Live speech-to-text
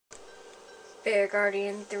Bear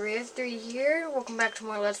Guardian 3 of 3 here. Welcome back to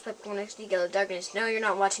more Let's Play XD Gale of Darkness. No, you're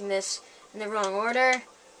not watching this in the wrong order.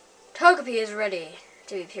 Togepi is ready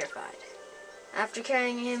to be purified. After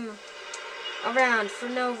carrying him around for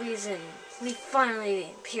no reason, we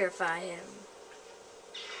finally purify him.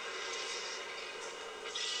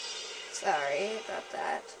 Sorry about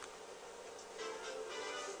that.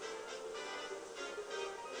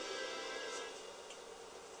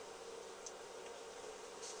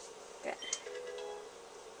 Okay.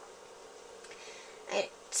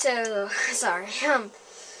 So, sorry,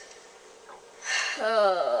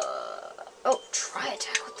 oh, try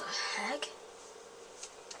attack, what the heck?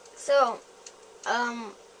 So,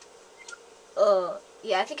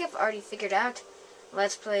 yeah, I think I've already figured out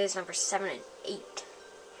Let's Plays number 7 and 8.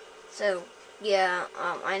 So, yeah,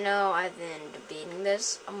 I know I've been debating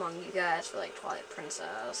this among you guys for, like, Twilight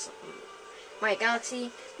Princess, Mario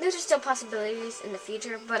Galaxy. Those are still possibilities in the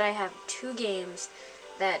future, but I have 2 games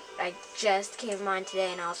that I just came to mind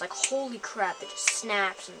today, and I was like, holy crap, it just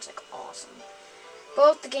snaps, and it's like, awesome.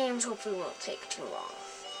 Both the games hopefully won't take too long.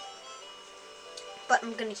 But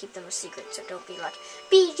I'm gonna keep them a secret, so don't be like,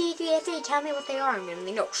 BGTFA, tell me what they are. I'm gonna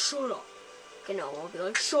be, no, shut up. Okay, no, I won't be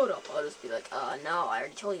like, shut up. I'll just be like, no, I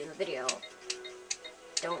already told you in the video.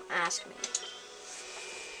 Don't ask me.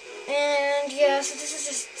 And, yeah, so this is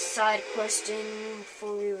just a side question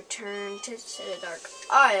before we return to the Dark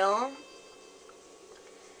Isle.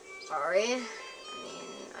 Sorry. I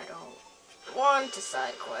mean, I don't want a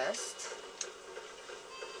side quest.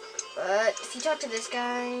 But if you talk to this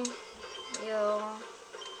guy, he'll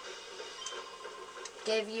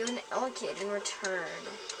give you an L-Kit in return.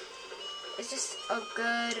 It's just a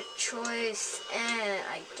good choice, and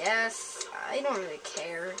I guess I don't really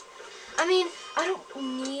care. I mean, I don't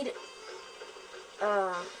need,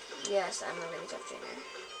 yes, I'm a really tough trainer.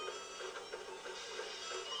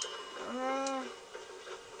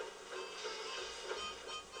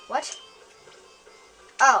 What?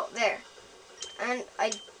 Oh, there. And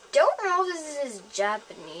I don't know if this is his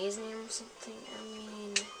Japanese name or something. I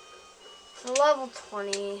mean, it's level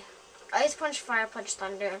 20. Ice Punch, Fire Punch,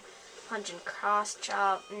 Thunder Punch, and Cross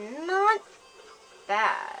Chop. Not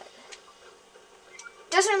bad.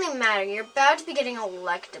 Doesn't really matter. You're about to be getting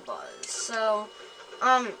Electabuzz. So,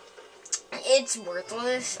 it's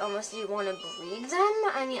worthless unless you want to breed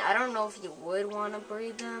them. I mean, I don't know if you would want to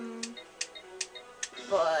breed them,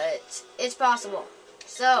 but it's possible.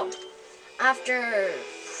 So, after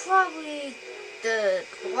probably the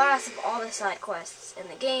last of all the side quests in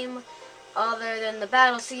the game, other than the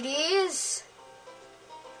battle CDs,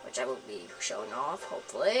 which I will be showing off,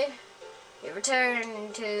 hopefully, we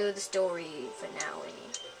return to the story finale.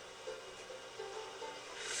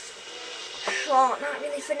 Well, not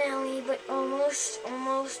really finale, but almost,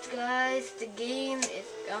 guys. The game is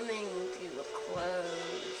coming to a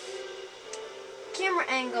close. Camera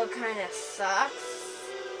angle kind of sucks.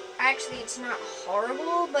 Actually, it's not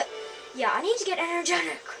horrible, but yeah, I need to get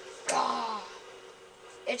energetic. Oh.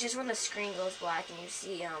 It's just when the screen goes black and you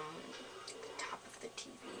see the top of the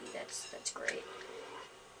TV. That's great.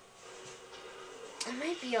 It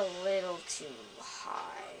might be a little too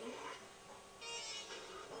high.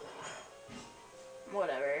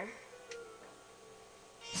 Whatever.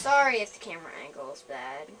 Sorry if the camera angle is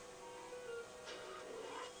bad.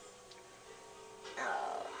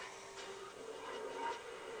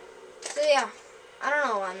 So yeah, I don't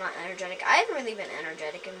know why I'm not energetic. I haven't really been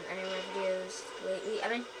energetic in any of my videos lately. I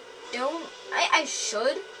mean, I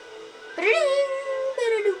should.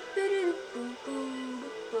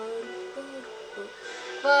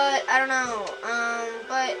 But, I don't know.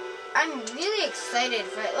 But I'm really excited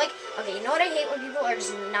for it. Like, okay, you know what I hate when people are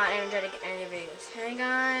just not energetic in any videos? Hey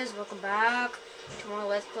guys, welcome back to more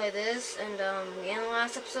Let's Play this, and in the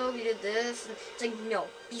last episode we did this, and it's like, no,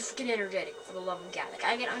 be freaking energetic for the love of God. Like,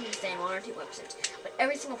 I can understand 1 or 2 episodes, but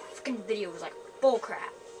every single freaking video was like bull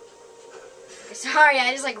crap. Okay, sorry,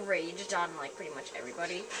 I just like raged on like pretty much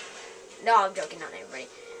everybody. No, I'm joking, not everybody.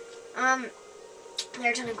 There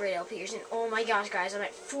are a ton of great LPers, and oh my gosh, guys, I'm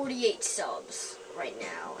at 48 subs right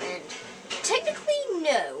now, and technically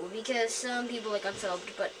no, because some people like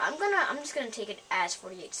unsubbed, but I'm just gonna take it as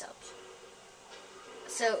 48 subs.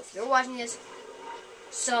 So, if you're watching this,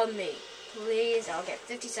 sub me. Please, I'll get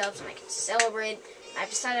 50 subs and I can celebrate. I've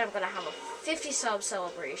decided I'm going to have a 50 sub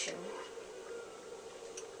celebration.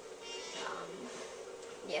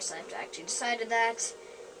 Yes, I've actually decided that,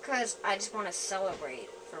 because I just want to celebrate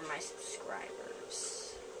for my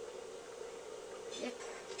subscribers. Yep.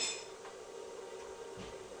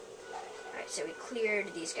 Alright, so we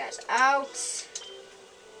cleared these guys out.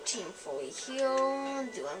 Team fully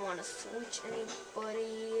healed. Do I want to switch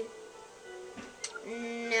anybody?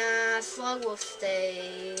 Slug will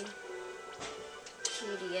stay.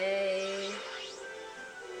 TDA.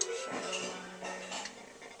 Shadow Monitor.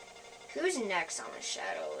 Who's next on the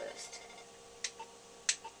shadow list?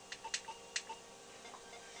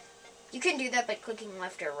 You can do that by clicking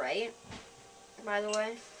left or right, by the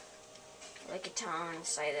way. Like a Tom,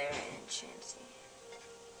 Scyther, and Chansey.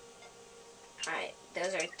 Alright,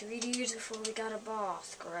 those are 3 dudes before we got a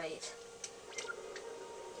boss. Great.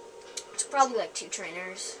 It's probably like 2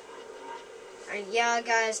 trainers. Alright, yeah,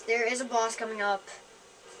 guys, there is a boss coming up.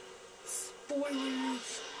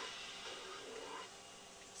 Spoilers.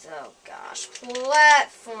 So, gosh,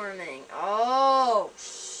 platforming. Oh,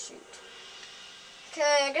 shoot.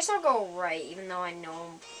 Okay, I guess I'll go right, even though I know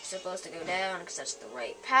I'm supposed to go down, because that's the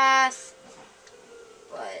right path.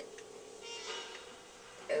 But,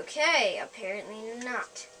 okay, apparently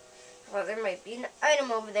not. Well, there might be an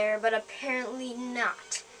item over there, but apparently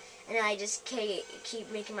not. And I just keep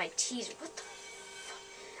making my T's. What the f?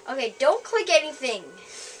 Okay, don't click anything.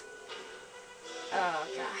 Oh,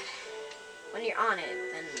 God. When you're on it,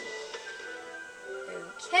 then...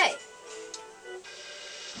 Okay.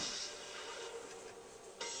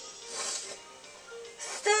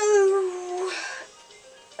 So...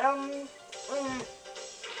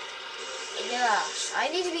 Gosh, I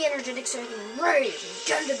need to be energetic so I can rage and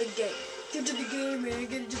get into the game. Get to the game, man.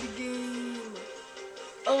 Get into the game.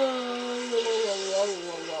 Oh.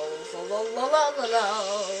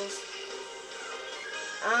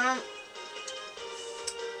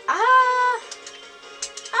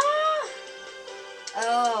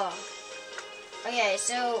 Okay,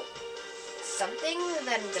 so something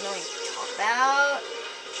that I'm gonna talk about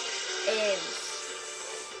is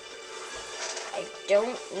I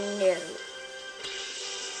don't know.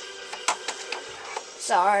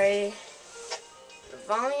 Sorry. The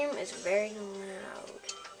volume is very loud.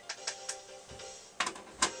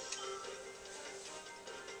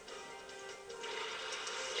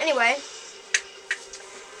 Anyway.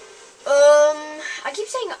 I keep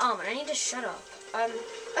saying and I need to shut up.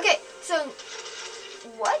 Okay, so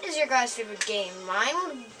what is your guys' favorite game? Mine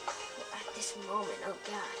would, at this moment, oh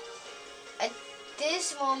god. At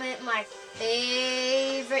this moment, my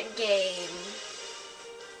favorite game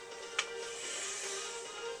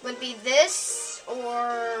would be this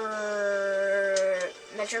or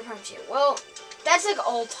Metro Prime 2. Well, that's like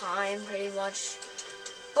all time, pretty much.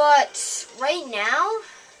 But right now,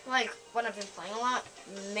 like what I've been playing a lot,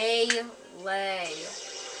 Melee.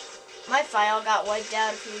 My file got wiped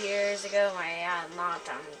out a few years ago. I unlocked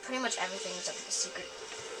pretty much everything except for the secret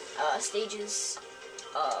stages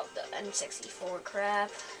of the N64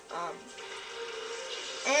 crap.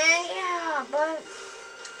 And yeah, but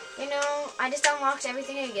you know, I just unlocked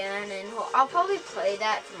everything again, and I'll probably play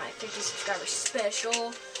that for my 50 subscriber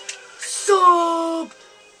special. Sub!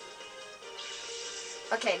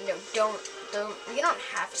 Okay, no, don't, you don't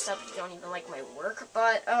have to sub if you don't even like my work,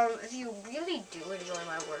 but, if you really do enjoy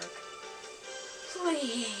my work,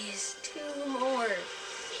 please, 2 more.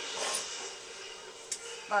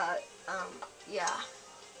 But, yeah.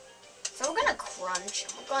 So we're gonna crunch,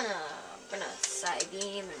 we're gonna side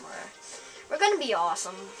beam, and we're gonna be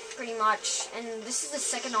awesome, pretty much. And this is the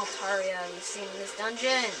second Altaria we've seen in this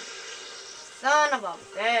dungeon. Son of a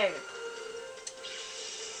bitch.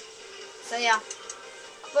 So yeah.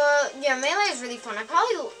 But yeah, Melee is really fun. I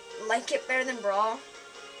probably like it better than Brawl.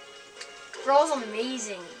 Brawl's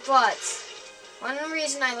amazing, but one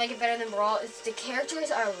reason I like it better than Brawl is the characters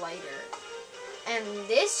are lighter. And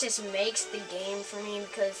this just makes the game for me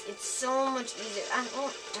because it's so much easier.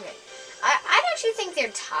 Okay. I'd actually think they're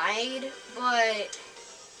tied, but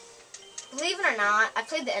believe it or not, I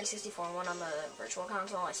played the N64 one on the Virtual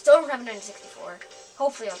Console. I still don't have an N64.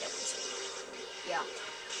 Hopefully I'll get one soon. Yeah.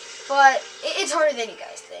 But it's harder than you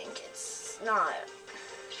guys think. It's not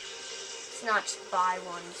just buy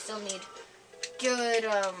one. You still need good,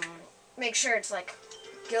 make sure it's like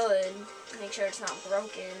good. Make sure it's not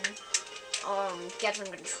broken. Get some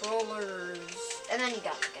controllers. And then you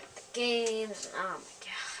got to get the games. Oh my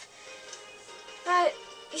god. But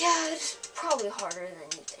yeah, it's probably harder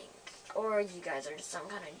than you think. Or you guys are just some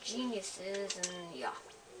kind of geniuses, and yeah.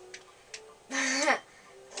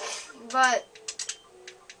 But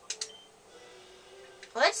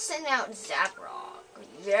let's send out Zaprock.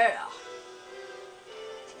 Yeah.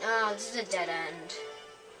 Oh, this is a dead end.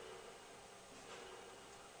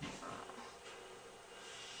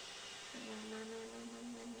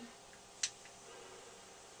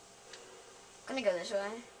 I'm gonna go this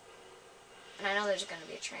way. And I know there's gonna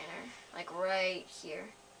be a trainer. Like right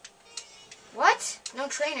here. What? No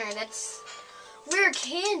trainer, that's rare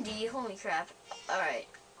candy. Holy crap. Alright.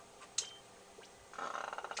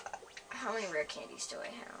 many rare candies do I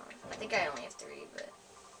have? I think I only have 3, but...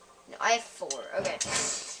 No, I have 4. Okay.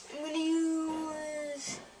 I'm gonna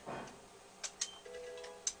use...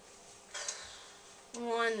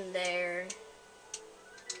 1 there.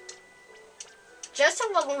 Just to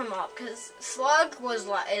level him up, because Slug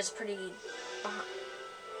is pretty behind.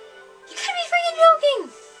 You gotta be freaking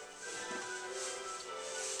joking!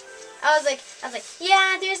 I was like,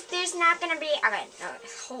 yeah, there's not gonna be. Okay, no,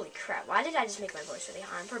 holy crap! Why did I just make my voice really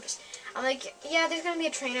high on purpose? I'm like, yeah, there's gonna be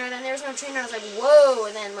a trainer. And then there was no trainer. I was like, whoa!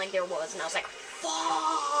 And then like there was, and I was like,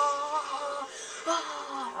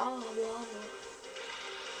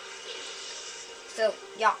 so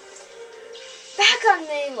yeah, back on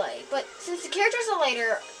Melee. But since the characters are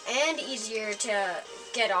lighter and easier to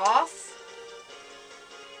get off,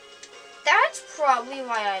 that's probably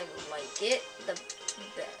why I like it the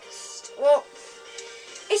best. Well,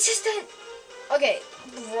 it's just that, okay,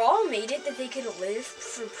 Brawl made it that they could live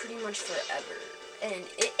for pretty much forever. And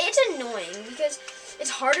it's annoying because it's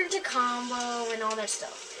harder to combo and all that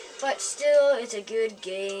stuff. But still, it's a good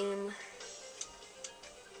game.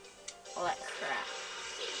 All that crap.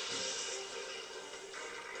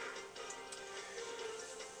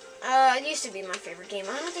 It used to be my favorite game.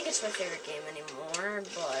 I don't think it's my favorite game anymore,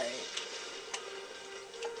 but...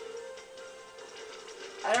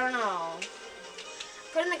 I don't know.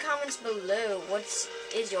 Put in the comments below what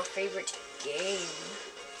is your favorite game.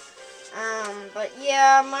 But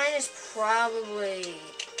yeah, mine is probably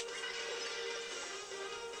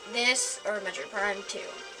this or Metroid Prime 2.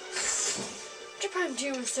 Metroid Prime 2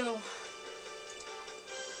 is so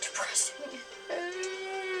depressing.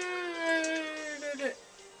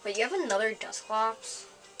 Wait, you have another Dusclops?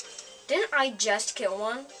 Didn't I just kill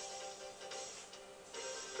one?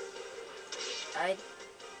 I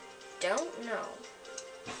don't know.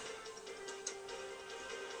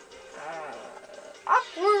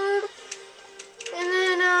 Awkward. And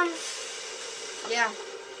then, yeah.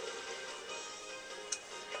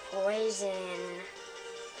 Poison.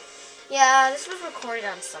 Yeah, this was recorded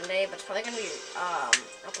on Sunday, but it's probably gonna be,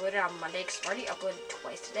 uploaded on Monday, because I've already uploaded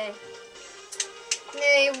twice today.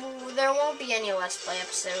 There won't be any Let's Play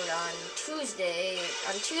episode on Tuesday.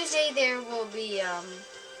 On Tuesday, there will be, a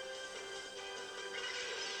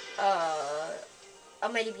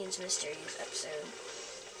Mighty Beans Mysteries episode.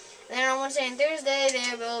 And then on Wednesday and Thursday,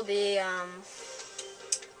 there will be,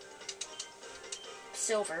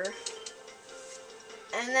 Silver.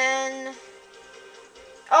 And then,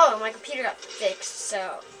 oh, my computer got fixed,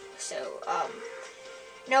 so,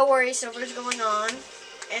 no worries, Silver's going on.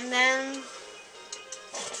 And then,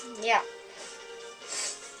 yeah.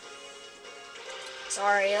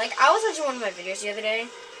 Sorry, like, I was watching one of my videos the other day,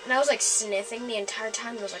 and I was, like, sniffing the entire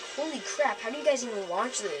time, and I was like, holy crap, how do you guys even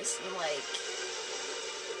watch this? And, like,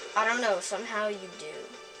 I don't know, somehow you do.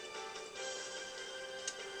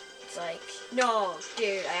 It's like, no,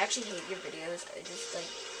 dude, I actually hate your videos. I just,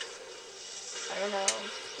 like, I don't know.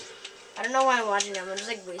 I don't know why I'm watching them. I'm just,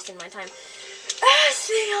 like, wasting my time.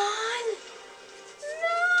 Ascion!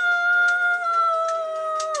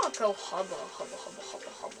 No! Go hubba, hubba, hubba, hubba,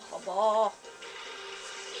 hubba, hubba.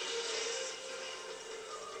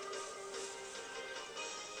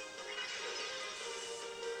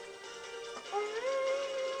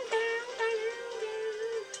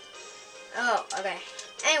 Oh, okay.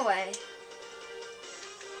 Anyway.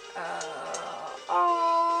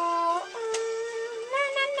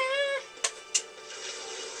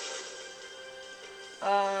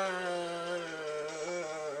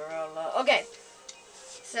 Okay.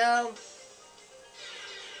 So,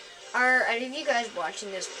 are any of you guys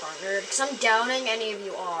watching this partnered? Because I'm doubting any of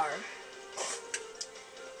you are.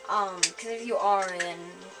 Because if you are, then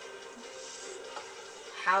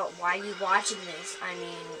why are you watching this? I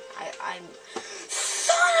mean, I'm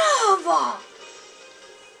son of a...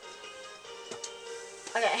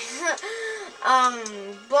 Okay.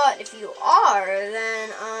 But if you are,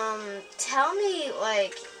 then, tell me,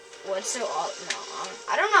 like, what's so no,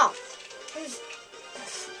 I don't know.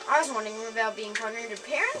 I was wondering about being partnered.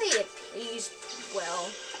 Apparently it pays well.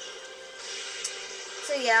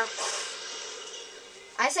 So, yeah.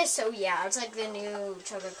 I say so, yeah. It's like the new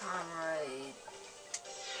Chugga Conroy.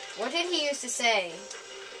 What did he used to say?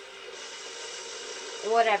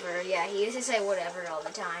 Whatever, yeah, he used to say whatever all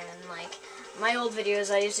the time, and, like, my old videos,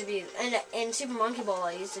 I used to be, and in Super Monkey Ball,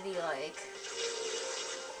 I used to be like,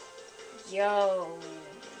 yo,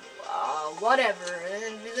 whatever, and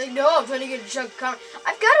then be like, no, I'm trying to get a Chugga Conroy.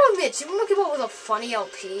 I've got to admit, Super Monkey Ball was a funny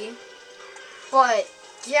LP, but,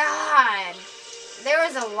 God, there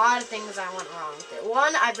was a lot of things I went wrong with it.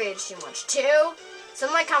 1, I raged too much. 2, some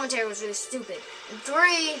of my commentary was really stupid. And 3,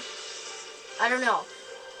 I don't know.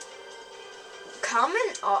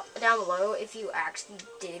 comment down below if you actually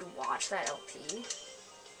did watch that LP.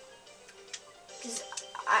 Because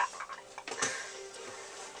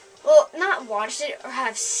well, not watched it or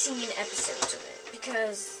have seen episodes of it.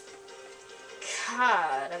 Because,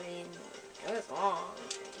 God, I mean, it was long.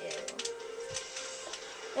 Yeah.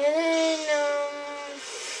 And then,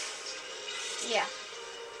 yeah.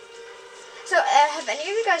 So, have any of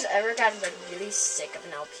you guys ever gotten, like, really sick of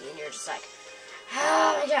an LP and you're just like,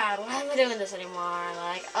 oh my God, why am I doing this anymore?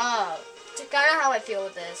 Like, it's kind of how I feel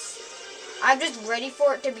with this. I'm just ready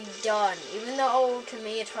for it to be done. Even though, to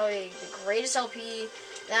me, it's probably the greatest LP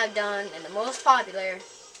that I've done and the most popular.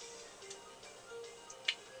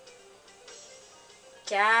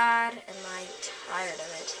 God, am I tired of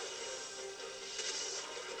it.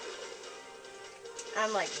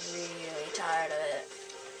 I'm, like, really tired of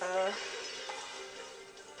it.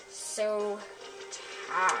 So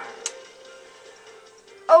tired.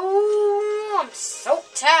 Oh, I'm so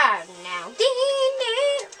tired now.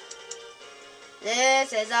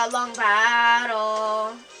 This is a long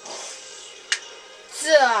battle.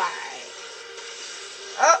 Die.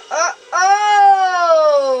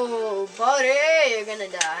 Oh, buddy, you're gonna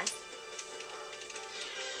die.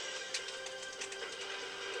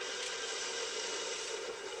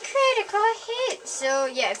 Critical hit. So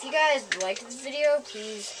yeah, if you guys liked this video,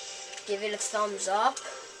 please give it a thumbs up.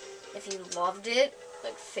 If you loved it,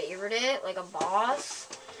 like favored it, like a boss.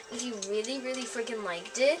 If you really, really freaking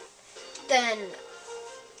liked it, then,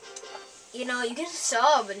 you know, you can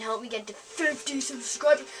sub and help me get to 50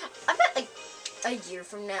 subscribers. I bet like a year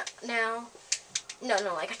from now. No,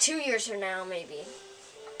 like 2 years from now, maybe.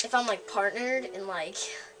 If I'm like partnered and like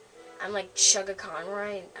I'm like Chugga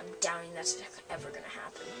Conroy, I'm doubting that's ever gonna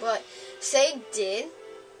happen. But say it did,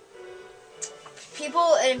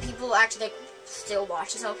 people actually like still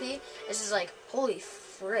watch this LP. It's just like, holy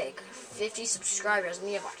frig, 50 subscribers, and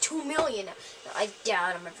we have like 2 million. No, I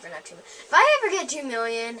doubt I'm ever gonna have 2 million. If I ever get 2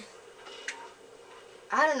 million,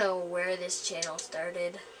 I don't know where this channel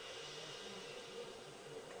started.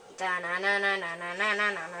 Batman!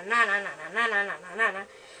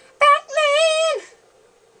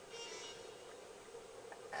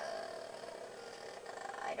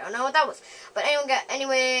 I don't know what that was. But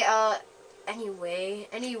anyways, I'll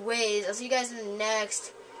see you guys in the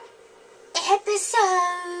next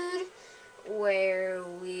episode where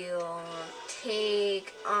we'll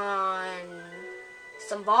take on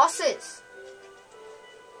some bosses.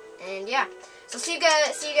 And yeah. So see you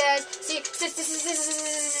guys in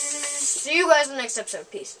the next episode.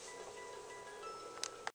 Peace.